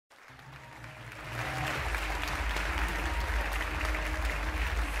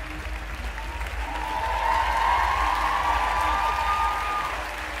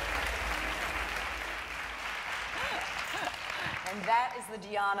the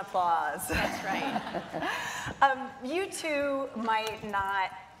Diane applause. That's right. You two might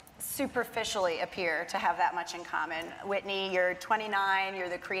not superficially appear to have that much in common. Whitney, you're 29, you're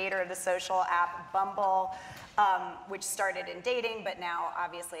the creator of the social app Bumble, which started in dating, but now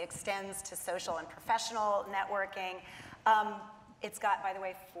obviously extends to social and professional networking. It's got, by the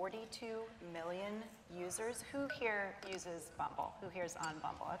way, 42 million users. Who here uses Bumble? Who here's on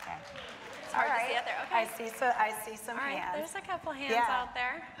Bumble? Okay. It's hard to see out there. Okay. I see some All right, hands. there's a couple hands out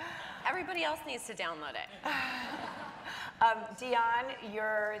there. Everybody else needs to download it. Diane,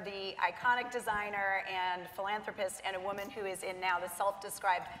 you're the iconic designer and philanthropist and a woman who is in now the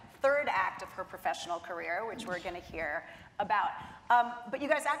self-described third act of her professional career, which we're going to hear about. But you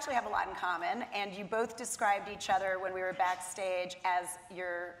guys actually have a lot in common, and you both described each other when we were backstage as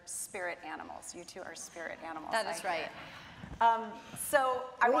your spirit animals. You two are spirit animals. That is right. So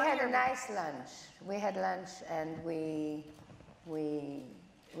we had a nice lunch. We had lunch, and we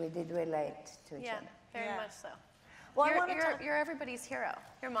did relate to each other. Very much so. Well, you're everybody's hero.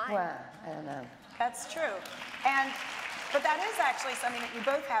 You're mine. Well, I don't know. That's true. But that is actually something that you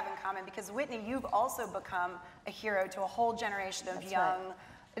both have in common, because Whitney, you've also become a hero to a whole generation of young,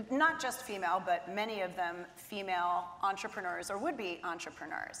 not just female, but many of them female entrepreneurs or would-be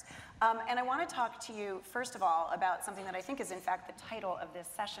entrepreneurs. And I want to talk to you, first of all, about something that I think is in fact the title of this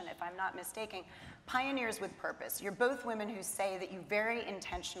session, if I'm not mistaken, Pioneers with Purpose. You're both women who say that you very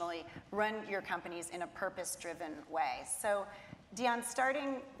intentionally run your companies in a purpose-driven way. So, Diane,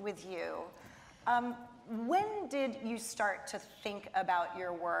 starting with you, when did you start to think about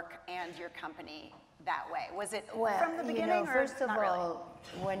your work and your company that way? Was it from the beginning, or first of not all,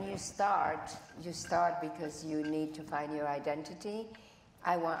 when you start because you need to find your identity.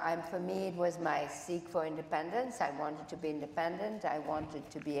 For me, it was my seek for independence. I wanted to be independent. I wanted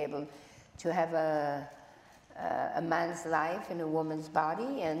to be able to have a man's life in a woman's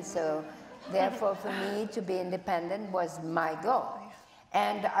body, and so therefore for me to be independent was my goal.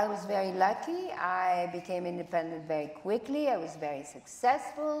 And I was very lucky. I became independent very quickly. I was very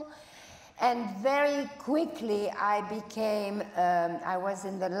successful. And very quickly I became, I was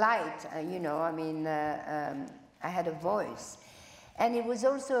in the light, I had a voice. And it was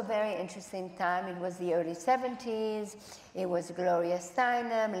also a very interesting time. It was the early 70s. It was Gloria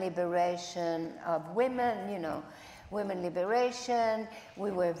Steinem, liberation of women, women liberation.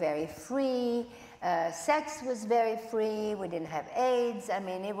 We were very free. Sex was very free. We didn't have AIDS. I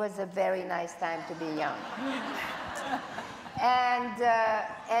mean, it was a very nice time to be young. And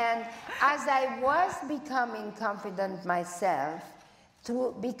as I was becoming confident myself,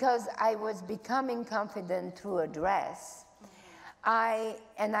 because I was becoming confident through a dress, I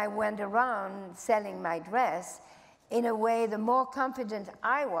went around selling my dress. In a way, the more confident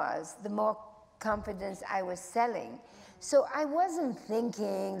I was, the more confidence I was selling. So I wasn't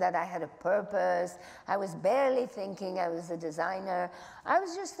thinking that I had a purpose. I was barely thinking I was a designer. I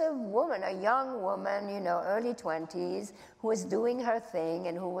was just a woman, a young woman, early 20s, who was doing her thing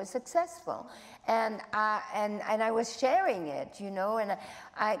and who was successful. And I was sharing it, and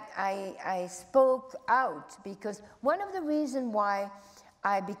I spoke out, because one of the reasons why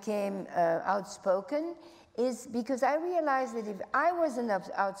I became outspoken is because I realized that if I wasn't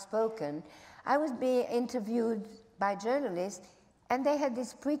outspoken, I was being interviewed by journalists, and they had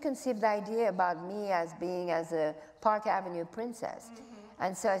this preconceived idea about me as being as a Park Avenue princess. Mm-hmm.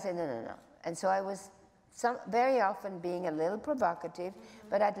 And so I said, no. And so I was very often being a little provocative,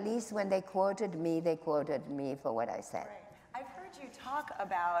 but at least when they quoted me for what I said. Right. I've heard you talk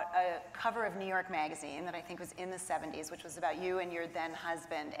about a cover of New York Magazine that I think was in the 70s, which was about you and your then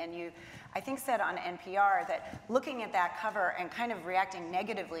husband, and you, I think, said on NPR that looking at that cover and kind of reacting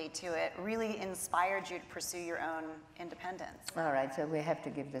negatively to it really inspired you to pursue your own independence. All right, so we have to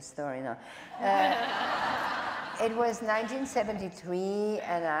give the story now. It was 1973,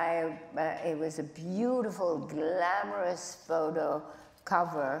 and it was a beautiful, glamorous photo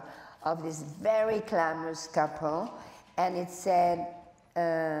cover of this very glamorous couple, and it said,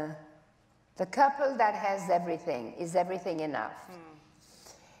 the couple that has everything, is everything enough?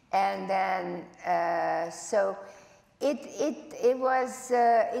 And then, so it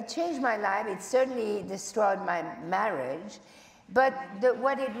changed my life. It certainly destroyed my marriage. But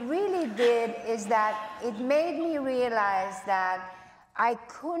what it really did is that it made me realize that I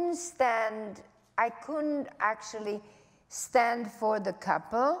couldn't actually stand for the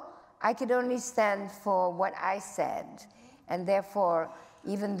couple. I could only stand for what I said. And therefore,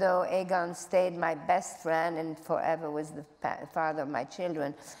 even though Egon stayed my best friend and forever was the father of my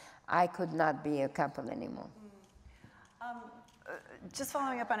children, I could not be a couple anymore. just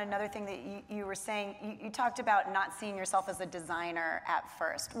following up on another thing that you were saying, you talked about not seeing yourself as a designer at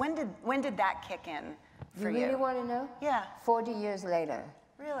first. When did that kick in for you? You really want to know? Yeah. 40 years later.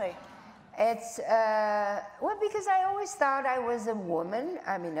 Really? It's, well, because I always thought I was a woman,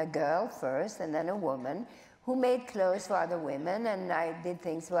 I mean a girl first and then a woman, who made clothes for other women, and I did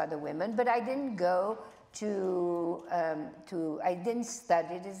things for other women, but I didn't go I didn't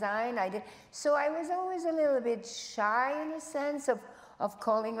study design, so I was always a little bit shy in a sense of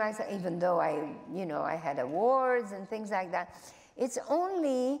calling myself, even though I had awards and things like that. It's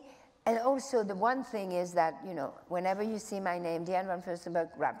only, and also the one thing is that, whenever you see my name, Diane von Furstenberg,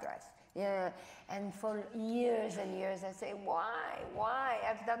 wrap dress. Yeah, and for years and years I say, why?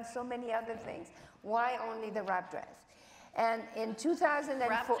 I've done so many other things. Why only the wrap dress? And in 2004,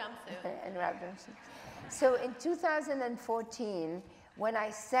 wrap jumpsuit. And wrap jumpsuit. So in 2014, when I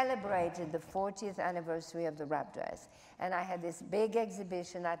celebrated the 40th anniversary of the wrap dress, and I had this big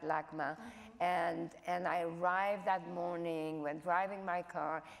exhibition at LACMA, and I arrived that morning, went driving my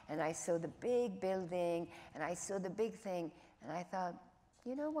car, and I saw the big building, and I saw the big thing, and I thought,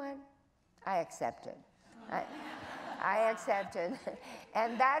 you know what? I accepted. I accepted.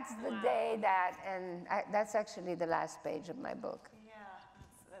 And that's the day that, and that's actually the last page of my book. Yeah,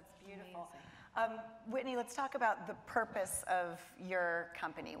 that's beautiful. Whitney, let's talk about the purpose of your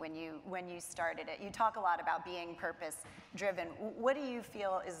company when you started it. You talk a lot about being purpose-driven. What do you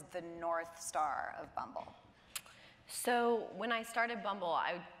feel is the North Star of Bumble? So when I started Bumble,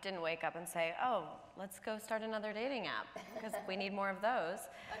 I didn't wake up and say, oh, let's go start another dating app, because we need more of those.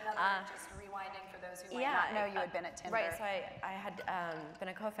 Just rewinding for those who might not know you had been at Tinder. Right, so I had been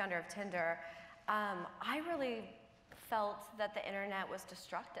a co-founder of Tinder. I really felt that the internet was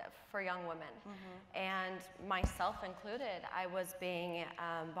destructive for young women, and myself included. I was being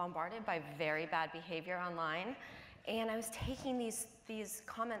bombarded by very bad behavior online, and I was taking these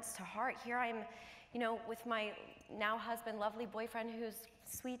comments to heart. Here I'm, with my now husband, lovely boyfriend who's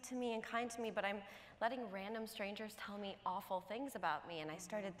sweet to me and kind to me, but I'm letting random strangers tell me awful things about me. And I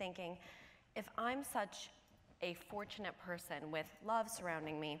started thinking, if I'm such a fortunate person with love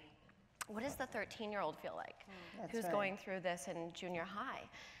surrounding me, what does the 13-year-old feel like who's going through this in junior high?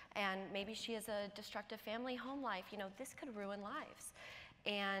 And maybe she has a destructive family home life. This could ruin lives.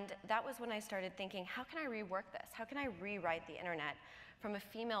 And that was when I started thinking, how can I rework this? How can I rewrite the internet from a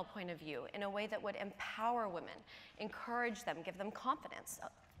female point of view in a way that would empower women, encourage them, give them confidence?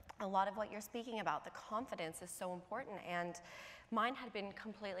 A lot of what you're speaking about, the confidence is so important, and mine had been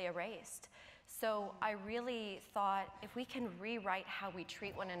completely erased. So I really thought, if we can rewrite how we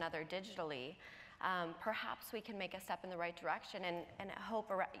treat one another digitally, perhaps we can make a step in the right direction and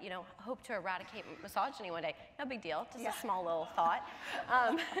hope to eradicate misogyny one day. No big deal, just a small little thought.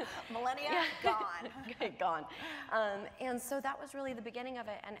 Millennia, gone. Gone. And so that was really the beginning of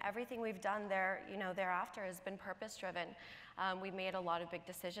it, and everything we've done there, thereafter has been purpose-driven. We made a lot of big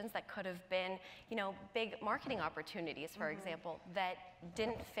decisions that could have been, big marketing opportunities, for example, that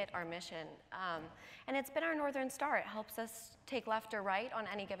didn't fit our mission. And it's been our Northern Star. It helps us take left or right on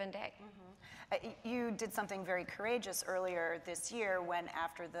any given day. You did something very courageous earlier this year when,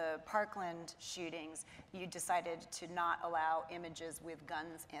 after the Parkland shootings, you decided to not allow images with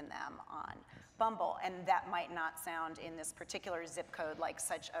guns in them on Bumble. And that might not sound in this particular zip code like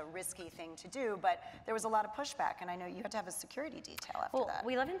such a risky thing to do, but there was a lot of pushback, and I know you had to have a security detail after that.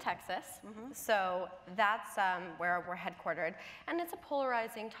 We live in Texas, so that's where we're headquartered, and it's a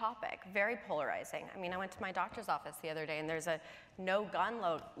polarizing topic, very polarizing. I mean, I went to my doctor's office the other day, and there's a no gun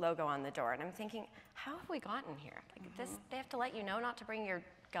logo on the door, and I'm thinking, how have we gotten here? Like this, they have to let you know not to bring your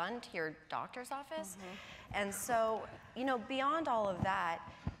gun to your doctor's office? And so, beyond all of that,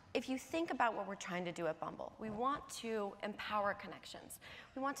 if you think about what we're trying to do at Bumble, we want to empower connections.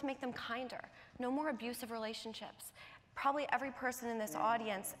 We want to make them kinder. No more abusive relationships. Probably every person in this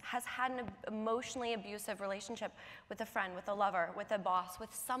audience has had an emotionally abusive relationship with a friend, with a lover, with a boss,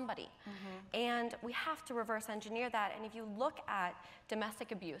 with somebody. And we have to reverse engineer that. And if you look at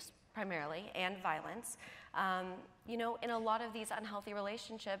domestic abuse primarily and violence, in a lot of these unhealthy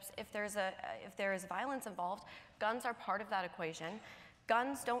relationships, if there is violence involved, guns are part of that equation.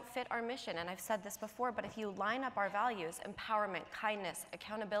 Guns don't fit our mission, and I've said this before, but if you line up our values, empowerment, kindness,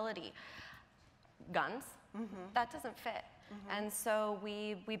 accountability, guns, that doesn't fit. And so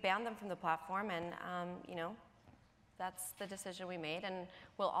we banned them from the platform, and that's the decision we made, and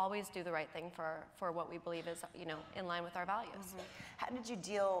we'll always do the right thing for what we believe is in line with our values. How did you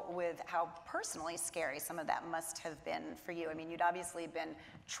deal with how personally scary some of that must have been for you? I mean, you'd obviously been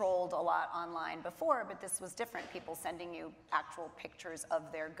trolled a lot online before, but this was different. People sending you actual pictures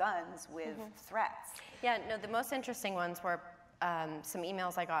of their guns with threats. Yeah, no, the most interesting ones were some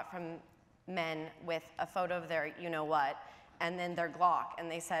emails I got from men with a photo of their you-know-what, and then their Glock,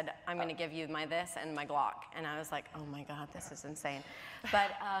 and they said, I'm gonna give you my this and my Glock. And I was like, oh my God, this is insane. But,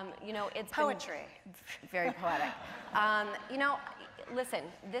 you know, it's poetry. Very poetic. You know, listen,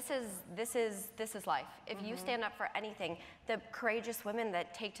 this is life. If you stand up for anything, the courageous women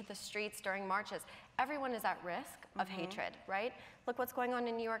that take to the streets during marches, everyone is at risk of hatred, right? Look what's going on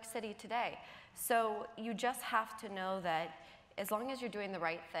in New York City today. So you just have to know that as long as you're doing the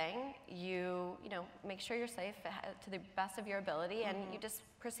right thing, you know, make sure you're safe to the best of your ability, and you just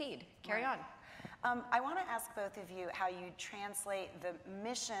proceed, carry on. I want to ask both of you how you translate the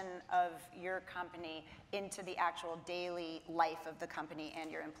mission of your company into the actual daily life of the company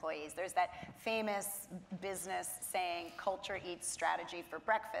and your employees. There's that famous business saying, culture eats strategy for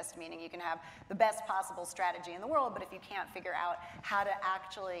breakfast, meaning you can have the best possible strategy in the world, but if you can't figure out how to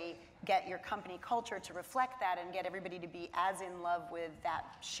actually get your company culture to reflect that and get everybody to be as in love with that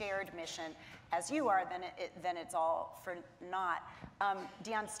shared mission as you are, then it's all for naught.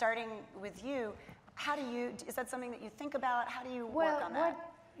 Diane, starting with you, how do you, is that something that you think about? How do you work on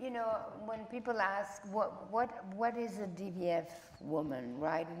that? You know, when people ask, what is a DVF woman,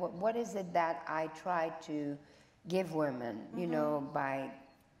 right? What is it that I try to give women, you know,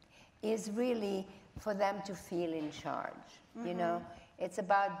 is really for them to feel in charge, you know? It's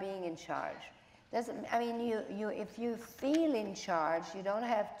about being in charge. I mean, if you feel in charge, you don't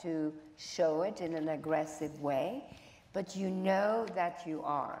have to show it in an aggressive way, but you know that you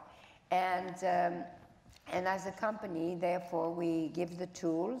are. And as a company, therefore, we give the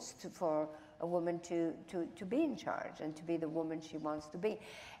tools for a woman to be in charge and to be the woman she wants to be.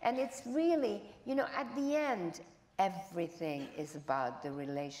 And it's really, you know, at the end, everything is about the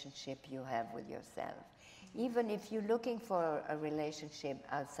relationship you have with yourself. Even if you're looking for a relationship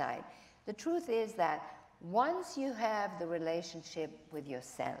outside, the truth is that once you have the relationship with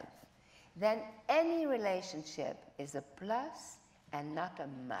yourself, then any relationship is a plus and not a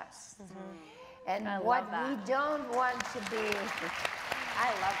must. And what we don't want to be, I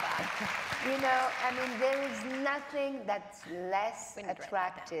love that. you know, I mean, there is nothing that's less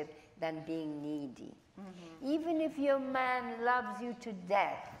attractive than being needy. Even if your man loves you to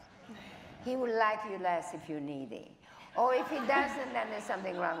death, he will like you less if you're needy. Or if he doesn't, then there's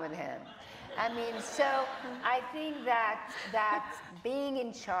something wrong with him. I mean, so I think that being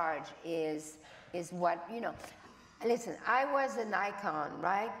in charge is what, you know, listen, I was an icon,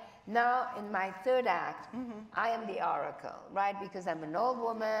 right? Now, in my third act, I am the oracle, right? Because I'm an old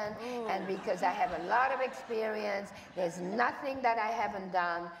woman, and because I have a lot of experience. There's nothing that I haven't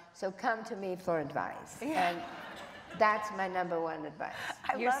done, so come to me for advice. And that's my #1 advice.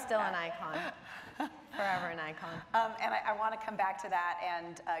 You're still an icon. Forever an icon. And I want to come back to that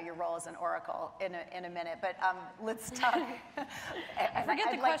and your role as an oracle in a minute, but let's talk. I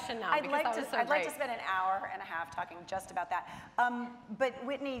forget the question now because that was so I'd like great. to spend an hour and a half talking just about that. But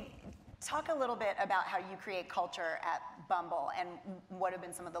Whitney, talk a little bit about how you create culture at Bumble and what have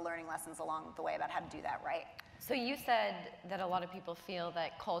been some of the learning lessons along the way about how to do that right. So you said that a lot of people feel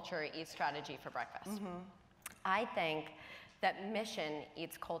that culture eats strategy for breakfast. I think that mission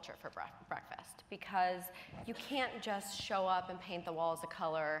eats culture for breakfast, because you can't just show up and paint the walls a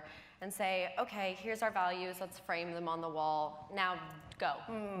color and say, okay, here's our values, let's frame them on the wall, now go,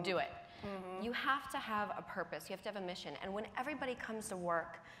 do it. You have to have a purpose, you have to have a mission, and when everybody comes to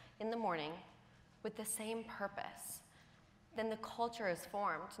work in the morning with the same purpose, then the culture is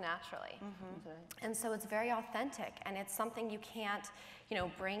formed naturally. And so it's very authentic, and it's something you can't, you know,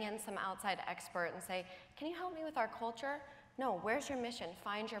 bring in some outside expert and say, can you help me with our culture? No, where's your mission?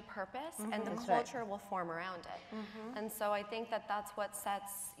 Find your purpose, and the culture will form around it. And so I think that that's what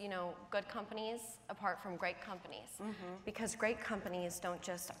sets, you know, good companies apart from great companies, because great companies don't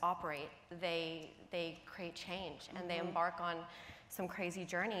just operate; they create change, and they embark on some crazy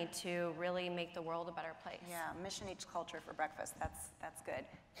journey to really make the world a better place. Yeah, mission eats culture for breakfast. That's good.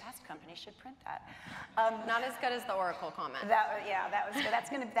 Fast companies should print that. Not as good as the Oracle comment. That was good.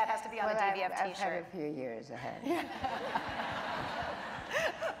 That has to be on a DVF I've had T-shirt. a few years ahead.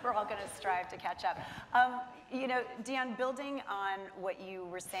 We're all going to strive to catch up. You know, Diane, building on what you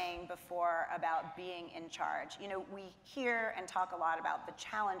were saying before about being in charge, you know, we hear and talk a lot about the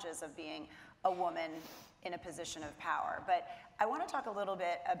challenges of being a woman in a position of power, but I want to talk a little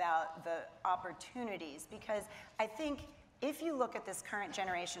bit about the opportunities, because I think if you look at this current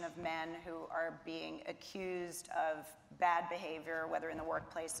generation of men who are being accused of bad behavior, whether in the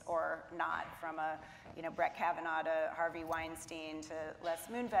workplace or not, from a, you know, Brett Kavanaugh to Harvey Weinstein to Les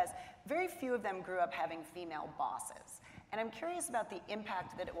Moonves, very few of them grew up having female bosses. And I'm curious about the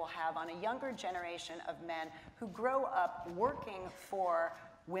impact that it will have on a younger generation of men who grow up working for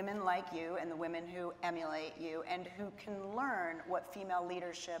women like you and the women who emulate you and who can learn what female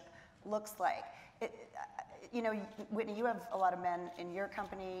leadership looks like. You know, Whitney, you have a lot of men in your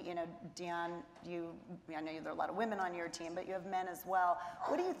company. You know, Diane, I know there are a lot of women on your team, but you have men as well.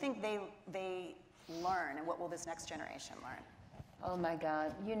 What do you think they learn, and what will this next generation learn? Oh my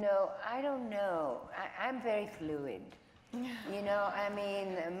God, you know, I don't know. I'm very fluid. You know, I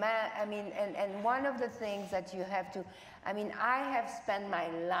mean, and one of the things that you have to, I mean, I have spent my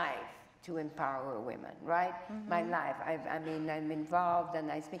life to empower women, right? My life. I'm involved and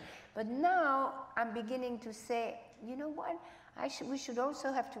I speak. But now I'm beginning to say, you know what? We should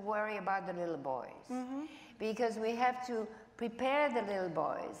also have to worry about the little boys. Because we have to prepare the little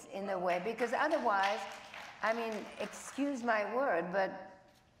boys in a way, because otherwise, I mean, excuse my word, but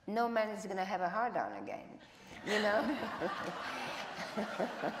no man is going to have a hard-on again, you know?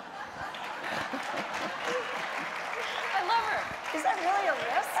 I love her. Is that really a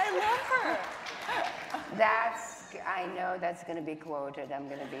risk? I love her. I know that's going to be quoted. I'm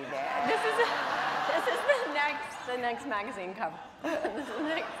going to be there. This is the next magazine cover. This is the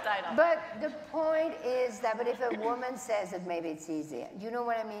next title. But the point is that, but if a woman says it, maybe it's easier. You know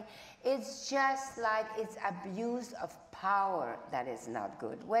what I mean? It's just like it's abuse of power that is not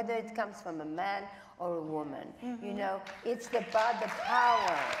good, whether it comes from a man or a woman. You know, it's about the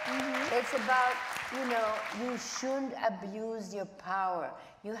power. It's about, you know, you shouldn't abuse your power.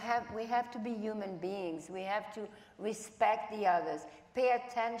 We have to be human beings. We have to respect the others, pay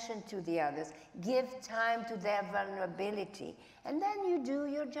attention to the others, give time to their vulnerability, and then you do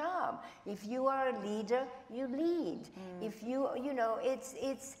your job. If you are a leader, you lead. If you know, it's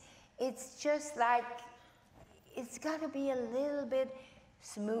just like, it's got to be a little bit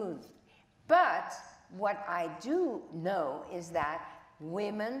smooth. But what I do know is that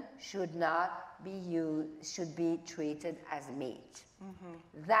women should should be treated as meat.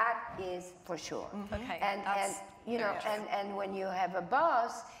 That is for sure. Okay. And you know, and when you have a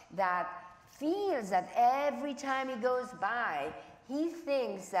boss that feels that every time he goes by, he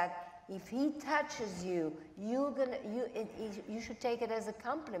thinks that if he touches you, you should take it as a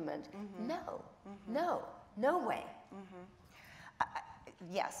compliment. No way.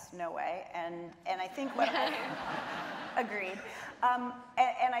 Yes, no way, and I think what agreed,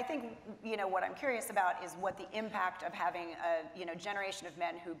 and I think, you know, what I'm curious about is what the impact of having a generation of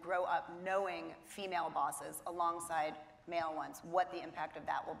men who grow up knowing female bosses alongside male ones, what the impact of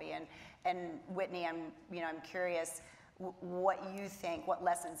that will be, and Whitney, I'm curious what you think, what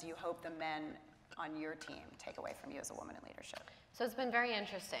lessons you hope the men on your team take away from you as a woman in leadership. So it's been very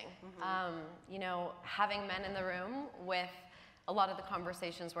interesting, you know, having men in the room with a lot of the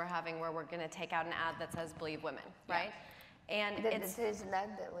conversations we're having where we're going to take out an ad that says "Believe Women," right? And there's an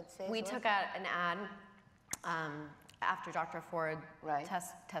ad that would say. We took out an ad after Dr. Ford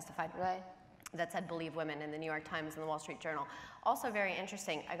testified. Right. That said "Believe Women" in the New York Times and the Wall Street Journal. Also very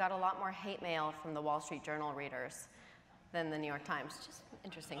interesting. I got a lot more hate mail from the Wall Street Journal readers than the New York Times. Just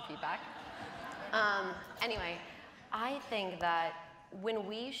interesting feedback. Anyway, I think that when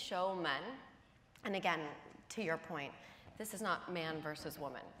we show men, and again, to your point, this is not man versus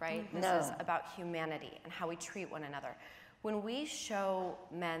woman, right? This is about humanity and how we treat one another. When we show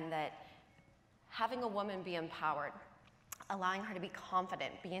men that having a woman be empowered, allowing her to be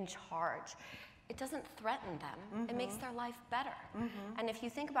confident, be in charge, it doesn't threaten them. It makes their life better. And if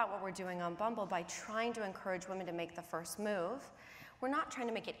you think about what we're doing on Bumble, by trying to encourage women to make the first move, we're not trying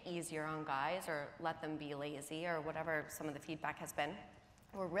to make it easier on guys or let them be lazy or whatever some of the feedback has been.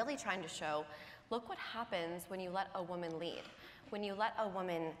 We're really trying to show, look what happens when you let a woman lead. When you let a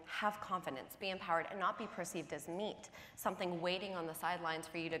woman have confidence, be empowered, and not be perceived as meat, something waiting on the sidelines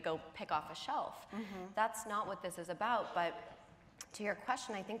for you to go pick off a shelf. That's not what this is about, but to your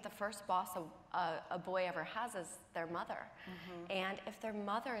question, I think the first boss a boy ever has is their mother. And if their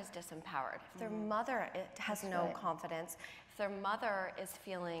mother is disempowered, if their mother has no confidence, if their mother is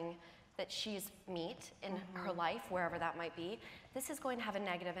feeling that she's meat in her life, wherever that might be, this is going to have a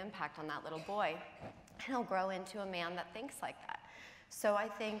negative impact on that little boy. And he'll grow into a man that thinks like that. So I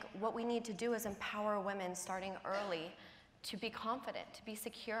think what we need to do is empower women starting early to be confident, to be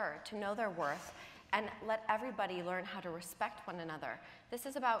secure, to know their worth, and let everybody learn how to respect one another. This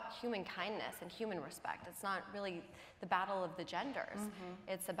is about human kindness and human respect. It's not really the battle of the genders.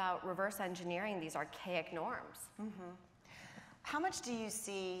 It's about reverse engineering these archaic norms. How much do you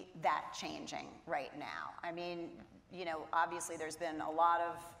see that changing right now? I mean, you know, obviously there's been a lot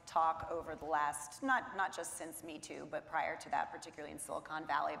of talk over the last, not just since Me Too, but prior to that, particularly in Silicon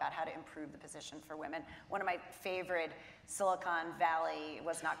Valley, about how to improve the position for women. One of my favorite Silicon Valley,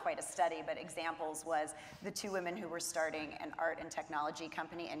 was not quite a study, but examples was the two women who were starting an art and technology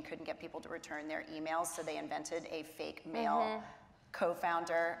company and couldn't get people to return their emails, so they invented a fake male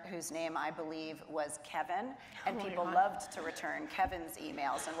co-founder whose name I believe was Kevin, and people loved to return Kevin's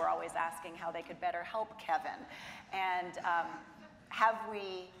emails and were always asking how they could better help Kevin. And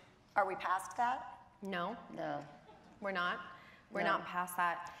are we past that? No, No. we're not. We're not past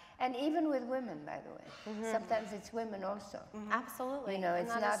that. And even with women, by the way. Sometimes it's women also. Absolutely. You know, and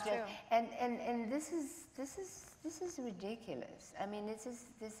it's that not is just, true. and this is ridiculous. I mean, this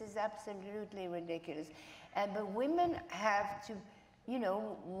is absolutely ridiculous. But women have to, you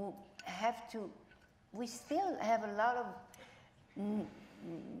know, we still have a lot of,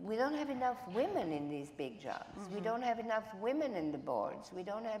 we don't have enough women in these big jobs. We don't have enough women in the boards. We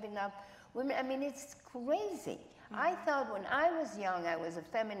don't have enough women. I mean, it's crazy. I thought when I was young, I was a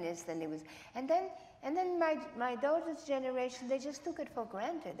feminist, and then my daughter's generation, they just took it for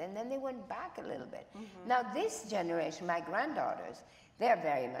granted, and then they went back a little bit. Now this generation, my granddaughters, they're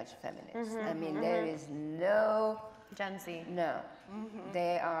very much feminist. I mean, there is no Gen Z. no.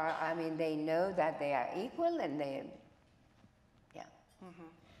 They are. I mean, they know that they are equal, and they, yeah.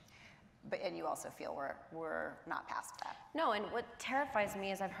 And you also feel we're not past that. No, and what terrifies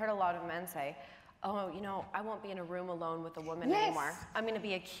me is I've heard a lot of men say, oh, you know, I won't be in a room alone with a woman Yes. anymore. I'm going to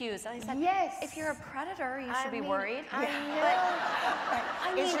be accused. And I said, Yes. if you're a predator, you should be mean, worried. I know.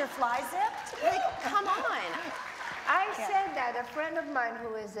 I mean, Is your fly zipped? like, come on. I said that a friend of mine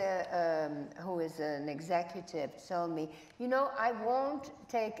who is an executive told me, you know, I won't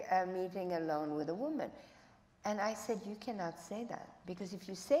take a meeting alone with a woman. And I said, you cannot say that, because if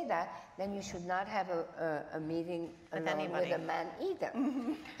you say that, then you should not have a meeting With alone anybody. with a man either.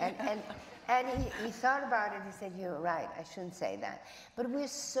 And he thought about it. He said, you're right, I shouldn't say that. But we're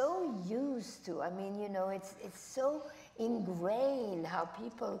so used to, I mean, you know, it's so ingrained how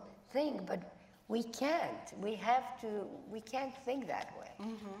people think, but we can't. We can't think that way.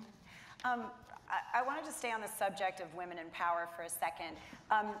 I wanted to stay on the subject of women in power for a second.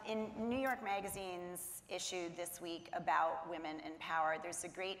 In New York Magazine's issue this week about women in power, there's a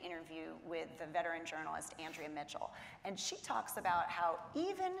great interview with the veteran journalist Andrea Mitchell. And she talks about how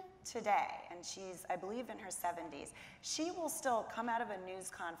even today, and she's, I believe, in her 70s, she will still come out of a news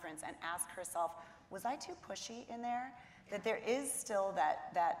conference and ask herself, was I too pushy in there? That there is still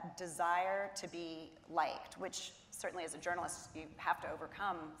that desire to be liked, which certainly as a journalist you have to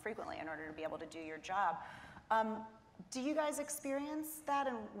overcome frequently in order to be able to do your job. Do you guys experience that,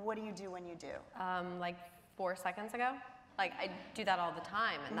 and what do you do when you do? Like 4 seconds ago. Like, I do that all the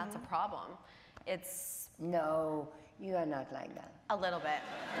time, and that's a problem. It's No, you are not like that. a little bit.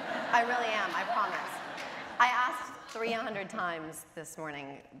 I really am, I promise. I asked 300 times this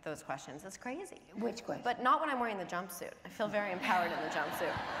morning those questions. It's crazy. Which question? But not when I'm wearing the jumpsuit. I feel very empowered in the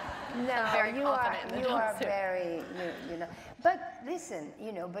jumpsuit. No, I'm very confident in the you are jumpsuit. very, you know. But listen,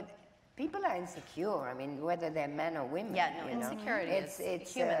 you know, but people are insecure. I mean, whether they're men or women. Yeah, no, you know. insecurity is a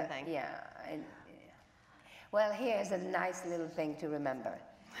human thing. Yeah. Well, here's a nice little thing to remember.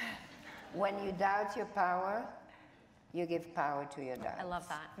 When you doubt your power, you give power to your doubt. I love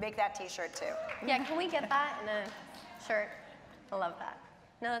that. Make that t-shirt too. Yeah, can we get that in a shirt? I love that.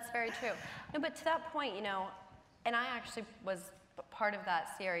 No, that's very true. No, but to that point, you know, and I actually was part of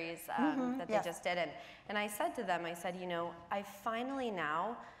that series that they just did, and I said to them, I said, you know, I finally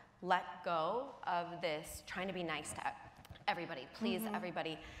now let go of this trying to be nice to everybody, please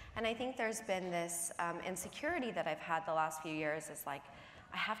everybody. And I think there's been this insecurity that I've had the last few years is like,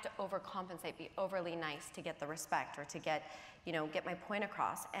 I have to overcompensate, be overly nice to get the respect or to get, you know, get my point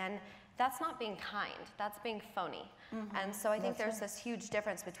across. And that's not being kind, that's being phony. And so I think there's this huge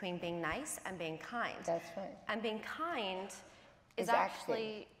difference between being nice and being kind. That's right. And being kind is Is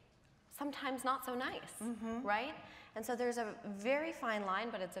actually sometimes not so nice, right? And so there's a very fine line,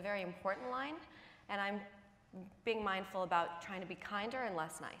 but it's a very important line. And I'm being mindful about trying to be kinder and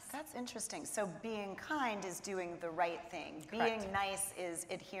less nice. That's interesting. So being kind is doing the right thing. Correct. Being nice is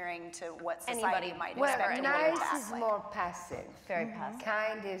adhering to what society Anybody might Well, expect a woman nice to act is like. more passive. Very passive.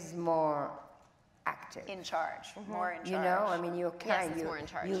 Kind is more active. In charge, more in charge. You know, I mean, you're Yes, kind. it's you, more in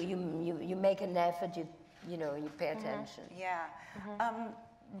charge. You make an effort. You know, you pay attention. Yeah.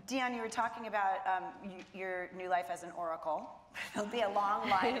 Diane, you were talking about your new life as an oracle. There'll be a long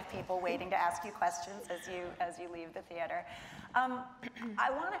line of people waiting to ask you questions as you leave the theater. I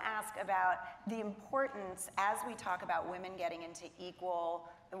want to ask about the importance, as we talk about women getting into equal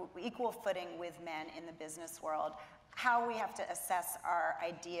footing with men in the business world, how we have to assess our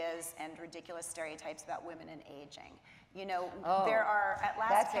ideas and ridiculous stereotypes about women and aging. You know, there are, at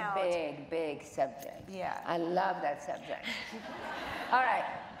last count... That's a big, big subject. Yeah. I love that subject. All right,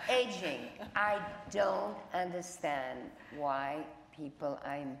 aging. I don't understand why people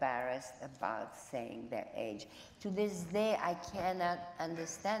are embarrassed about saying their age. To this day, I cannot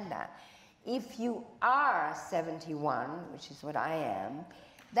understand that. If you are 71, which is what I am,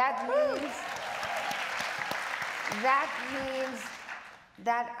 that means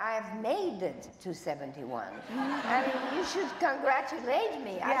that I've made it to 71. I mean, you should congratulate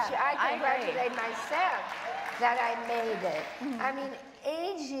me. Yeah, I congratulate myself that I made it. I mean,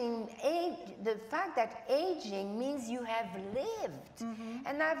 the fact that aging means you have lived.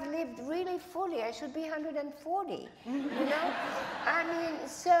 And I've lived really fully. I should be 140, you know? I mean,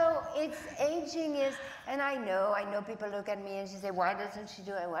 so aging is, and I know people look at me and she say, why doesn't she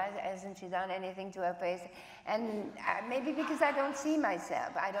do it? Why hasn't she done anything to her face? And maybe because I don't see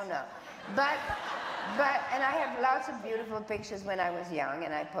myself, I don't know. But, and I have lots of beautiful pictures when I was young,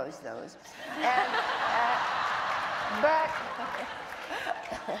 and I post those. And,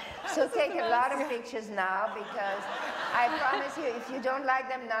 so take a lot of pictures now, because I promise you, if you don't like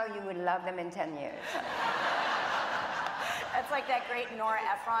them now, you will love them in 10 years. That's like that great Nora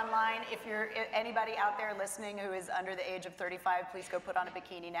Ephron line. If anybody out there listening who is under the age of 35, please go put on a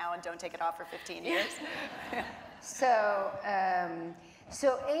bikini now and don't take it off for 15 years. So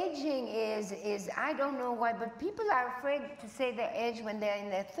aging is, I don't know why, but people are afraid to say their age when they're in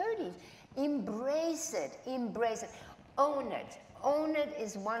their 30s. Embrace it, embrace it. Own it. Own it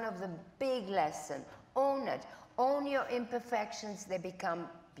is one of the big lessons. Own it. Own your imperfections, they become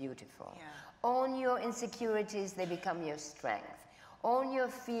beautiful. Yeah. Own your insecurities, they become your strength. Own your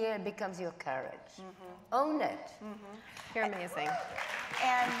fear, it becomes your courage. Own it. You're amazing.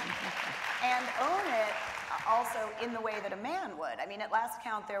 And own it also in the way that a man would. I mean, at last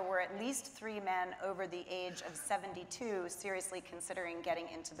count, there were at least 3 men over the age of 72 seriously considering getting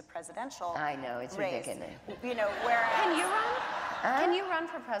into the presidential I know, it's race. ridiculous. You know, whereas... Can you run? Can you run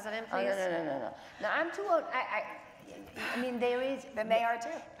for president, please? Oh, no. No, I'm too old. I mean, there is... Then they are too.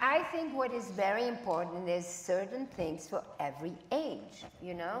 I think what is very important is certain things for every age,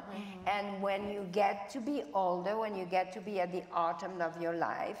 you know? And when you get to be older, when you get to be at the autumn of your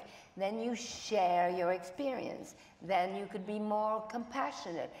life, then you share your experience. Then you could be more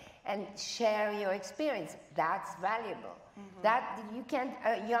compassionate and share your experience. That's valuable. That you can't,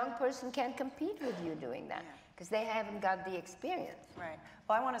 a young person can't compete with you doing that because they haven't got the experience. Right.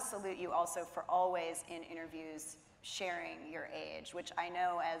 Well, I want to salute you also for always in interviews sharing your age, which I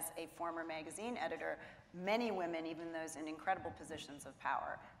know as a former magazine editor, many women, even those in incredible positions of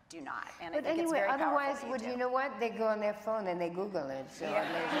power, do not. And But I think anyway, it's very otherwise, powerful you know what? They go on their phone and they Google it. So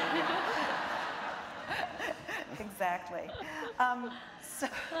Exactly.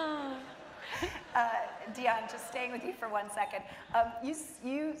 Diane, just staying with you for 1 second.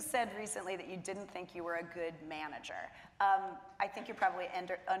 You said recently that you didn't think you were a good manager. I think you're probably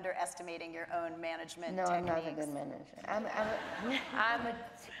underestimating your own management techniques. I'm not a good manager. I'm a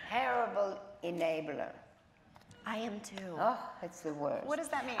terrible enabler. I am too. Oh, it's the worst. What does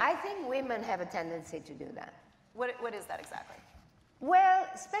that mean? I think women have a tendency to do that. What is that exactly? Well,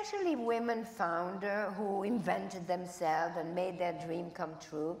 especially women founders who invented themselves and made their dream come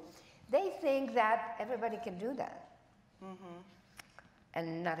true, they think that everybody can do that.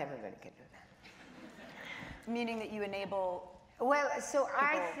 And not everybody can do that. Meaning that you enable... Well, so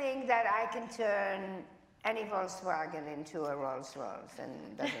I think that I can turn any Volkswagen into a Rolls Royce, and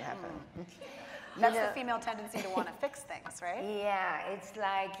it doesn't happen. That's the female tendency to want to fix things, right? Yeah, it's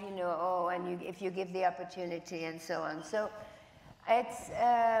like, and if you give the opportunity and so on. So it's,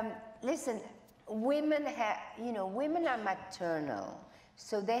 listen, women are maternal.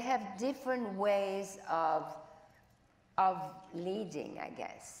 So they have different ways of leading, I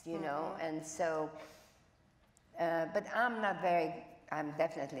guess, and so, but I'm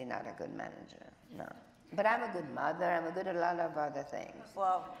definitely not a good manager, no. But I'm a good mother, I'm good at a lot of other things.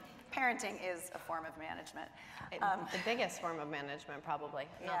 Well, parenting is a form of management. The biggest form of management, probably.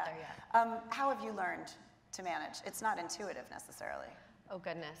 Not there yet. How have you learned to manage? It's not intuitive necessarily. Oh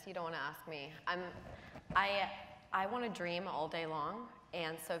goodness, you don't want to ask me. I want to dream all day long,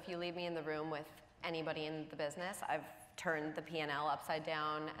 and so if you leave me in the room with anybody in the business, I've turned the P&L upside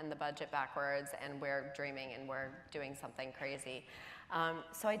down and the budget backwards, and we're dreaming and we're doing something crazy.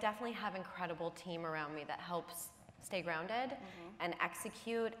 So I definitely have an incredible team around me that helps stay grounded and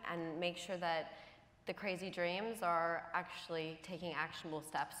execute and make sure that the crazy dreams are actually taking actionable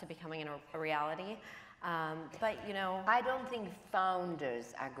steps to becoming a reality. But you know, I don't think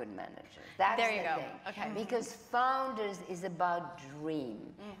founders are good managers. That's there you the go. thing. Okay. Because founders is about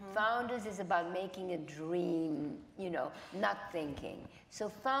dream. Founders is about making a dream, you know, not thinking. So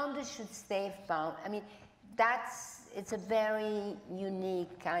founders should stay found. I mean, it's a very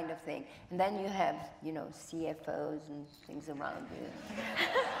unique kind of thing. And then you have, you know, CFOs and things around you.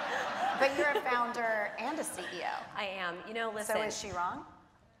 But you're a founder and a CEO. I am. You know, listen. So is she wrong?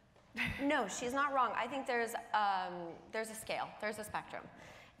 No, she's not wrong. I think there's a scale, there's a spectrum.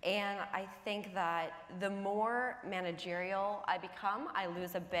 And I think that the more managerial I become, I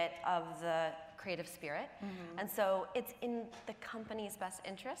lose a bit of the creative spirit. And so it's in the company's best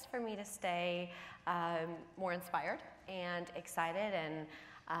interest for me to stay more inspired and excited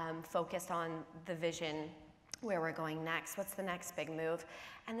and focused on the vision, where we're going next, what's the next big move.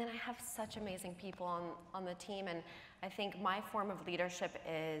 And then I have such amazing people on the team, and I think my form of leadership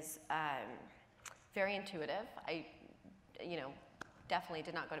is very intuitive. I, you know, definitely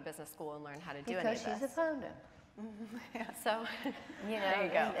did not go to business school and learn how to do any of this. Because she's a founder. So, you know, there you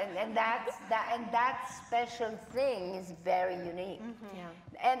go. And that special thing is very unique. Yeah.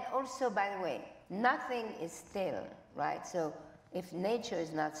 And also, by the way, nothing is still, right? So if nature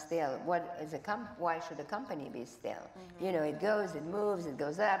is not still, why should a company be still? You know, it goes, it moves, it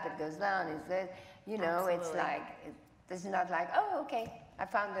goes up, it goes down. You know, Absolutely. it's like, it's not like, oh, okay, I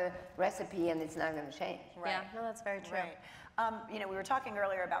found the recipe and it's not going to change. Right. Yeah, no, that's very true. Right. You know, we were talking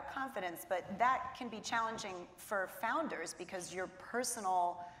earlier about confidence, but that can be challenging for founders because your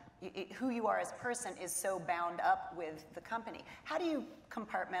personal, who you are as a person is so bound up with the company. How do you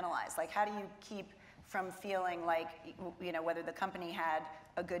compartmentalize? Like, how do you keep from feeling like, you know, whether the company had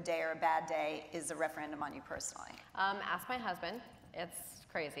a good day or a bad day is a referendum on you personally? Ask my husband. It's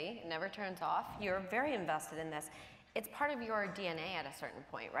crazy. It never turns off. You're very invested in this. It's part of your DNA at a certain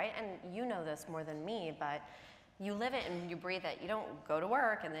point, right? And you know this more than me, but you live it and you breathe it. You don't go to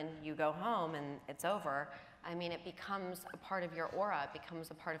work and then you go home and it's over. I mean, it becomes a part of your aura. It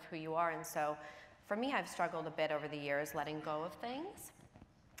becomes a part of who you are. And so for me, I've struggled a bit over the years letting go of things.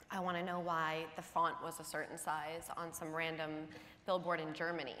 I want to know why the font was a certain size on some random billboard in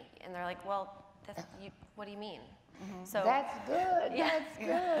Germany. And they're like, well, what do you mean? So That's good. Yeah. That's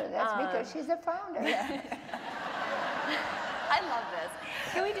good. That's because she's a founder. I love this.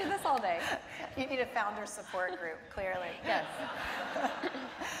 Can we do this all day? You need a founder support group, clearly. Yes.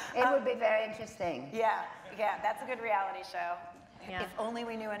 It would be very interesting. Yeah, that's a good reality show. Yeah. If only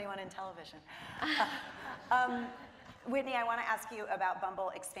we knew anyone in television. Whitney, I want to ask you about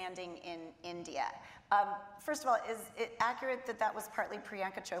Bumble expanding in India. First of all, is it accurate that that was partly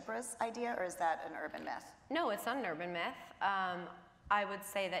Priyanka Chopra's idea, or is that an urban myth? No, it's not an urban myth. I would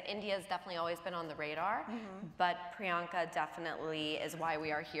say that India has definitely always been on the radar, but Priyanka definitely is why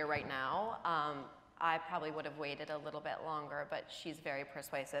we are here right now. I probably would have waited a little bit longer, but she's very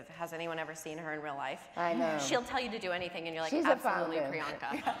persuasive. Has anyone ever seen her in real life? I know. She'll tell you to do anything, and you're like, She's absolutely, a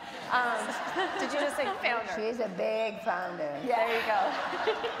founder. Priyanka. Did you just say founder? She's a big founder. Yeah. There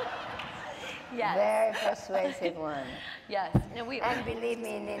you go. Yes. Very persuasive one. Yes. No, And believe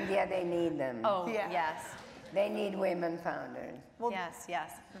me, in India, they need them. Oh, Yeah. yes. They need women founders. Well, Yes,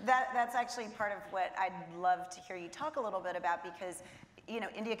 yes. That's actually part of what I'd love to hear you talk a little bit about, because you know,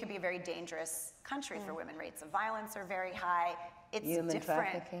 India could be a very dangerous country for women. Rates of violence are very high. It's Human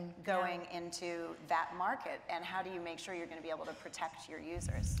different trafficking. going into that market. And how do you make sure you're going to be able to protect your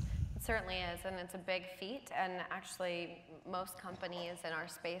users? It certainly is, and it's a big feat. And actually, most companies in our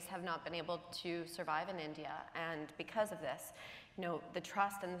space have not been able to survive in India. And because of this, you know, the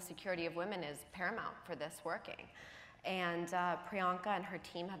trust and the security of women is paramount for this working. And Priyanka and her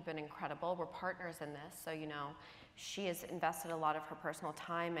team have been incredible. We're partners in this, so you know, she has invested a lot of her personal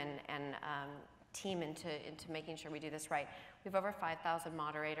time and team into making sure we do this right. We have over 5,000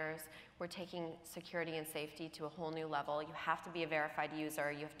 moderators. We're taking security and safety to a whole new level. You have to be a verified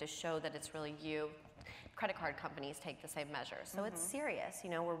user. You have to show that it's really you. Credit card companies take the same measures. So it's serious. You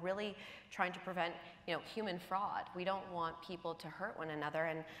know, we're really trying to prevent, you know, human fraud. We don't want people to hurt one another.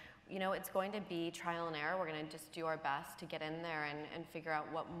 And you know, it's going to be trial and error. We're going to just do our best to get in there and figure out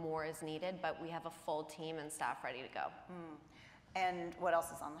what more is needed, but we have a full team and staff ready to go. And what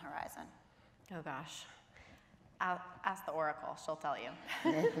else is on the horizon? Oh gosh. Ask the Oracle, she'll tell you.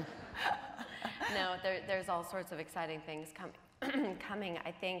 No, there's all sorts of exciting things coming.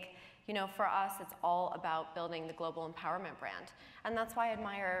 I think, you know, for us, it's all about building the global empowerment brand. And that's why I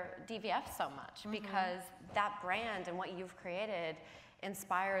admire DVF so much, because that brand and what you've created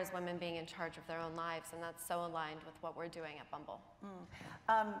inspires women being in charge of their own lives, and that's so aligned with what we're doing at Bumble.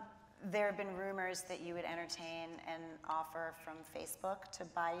 there have been rumors that you would entertain an offer from Facebook to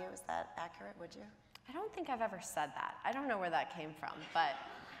buy you. Is that accurate? Would you? I don't think I've ever said that. I don't know where that came from, but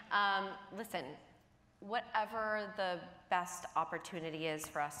listen, whatever the best opportunity is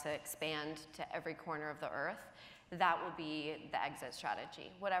for us to expand to every corner of the earth, that will be the exit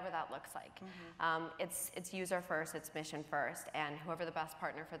strategy, whatever that looks like. It's user first, it's mission first, and whoever the best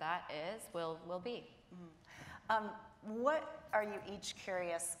partner for that is will be. What are you each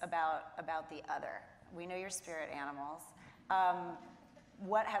curious about the other? We know you're spirit animals.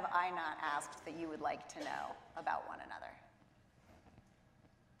 What have I not asked that you would like to know about one another?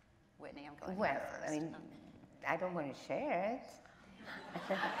 Whitney, I'm going Well, first. I mean, I don't want to share it.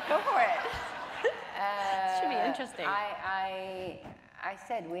 Go for it. Should be interesting. I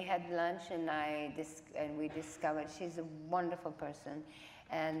said we had lunch and we discovered she's a wonderful person,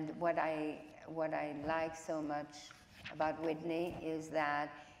 and what I like so much about Whitney is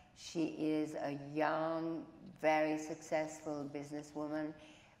that she is a young, very successful businesswoman,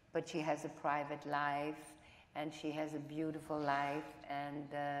 but she has a private life, and she has a beautiful life,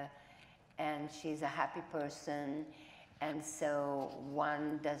 and she's a happy person, and so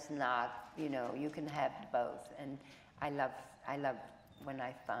one does not, you can have both, and I love when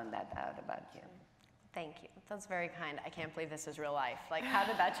I found that out about you. Thank you. That's very kind. I can't believe this is real life. Like, how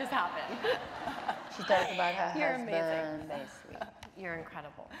did that just happen? She talks about her You're husband. amazing. Very sweet. You're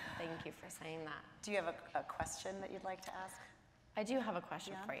incredible. Thank you for saying that. Do you have a question that you'd like to ask? I do have a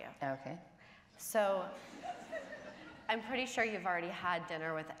question for you. Okay. So, I'm pretty sure you've already had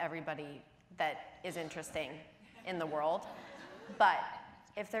dinner with everybody that is interesting in the world, but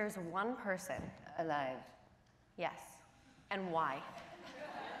if there's one person Alive. yes, and why?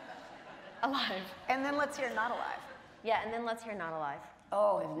 Alive. And then let's hear not alive. Yeah, and then let's hear not alive.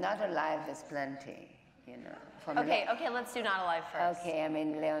 Oh, if not alive, there's plenty, from Okay, let's do not alive first. Okay, I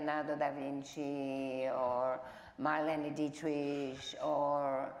mean Leonardo da Vinci or Marlene Dietrich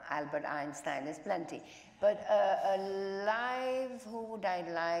or Albert Einstein, there's plenty. But alive, who would I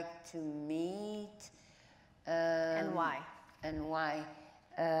like to meet? And why? And why?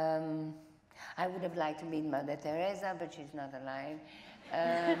 I would have liked to meet Mother Teresa, but she's not alive.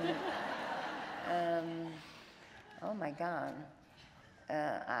 Oh my God.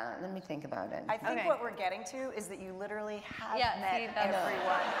 Let me think about it. I think Okay. what we're getting to is that you literally have Yeah, met see, that's-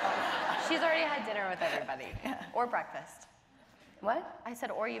 everyone. She's already had dinner with everybody, or breakfast. What? I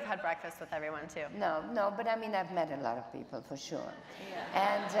said, or you've had breakfast with everyone too. No, but I mean, I've met a lot of people for sure. Yeah.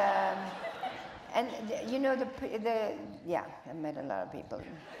 And yeah, I've met a lot of people.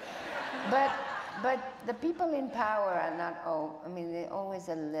 But the people in power are not, they're always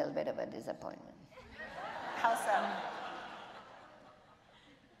a little bit of a disappointment. How so?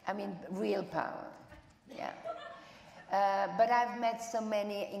 I mean, real power, yeah. But I've met so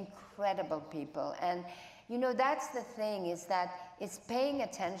many incredible people, and that's the thing, is that it's paying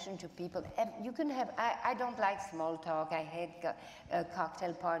attention to people. You can have, I don't like small talk. I hate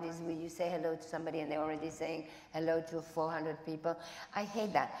cocktail parties where you say hello to somebody and they're already saying hello to 400 people. I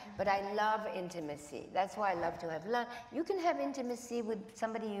hate that, but I love intimacy. That's why I love to have lunch. You can have intimacy with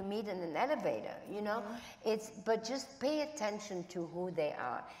somebody you meet in an elevator, but just pay attention to who they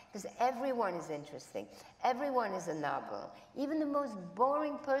are, because everyone is interesting. Everyone is a novel. Even the most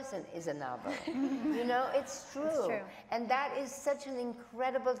boring person is a novel. It's true. It's true. And that is such an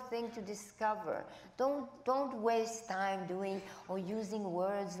incredible thing to discover. Don't waste time doing or using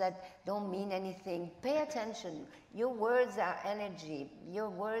words that don't mean anything. Pay attention. Your words are energy. Your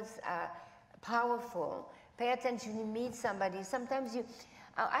words are powerful. Pay attention. You meet somebody. Sometimes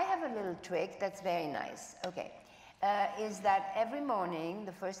I have a little trick that's very nice. Okay. Is that every morning,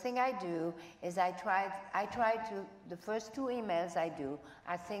 the first thing I do is the first 2 emails I do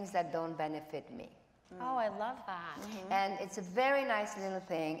are things that don't benefit me. Oh, I love that. Mm-hmm. And it's a very nice little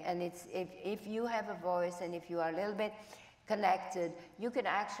thing, and it's if you have a voice and if you are a little bit connected, you can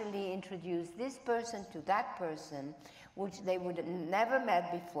actually introduce this person to that person, which they would have never met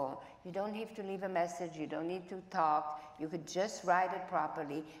before. You don't have to leave a message, you don't need to talk, you could just write it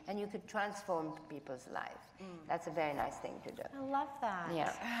properly, and you could transform people's life. That's a very nice thing to do. I love that.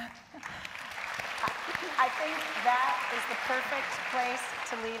 Yeah. I think that is the perfect place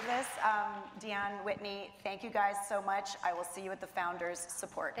to leave this. Diane, Whitney, thank you guys so much. I will see you at the Founders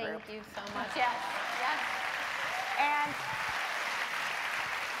Support Group. Thank you so much. Yes, yes. And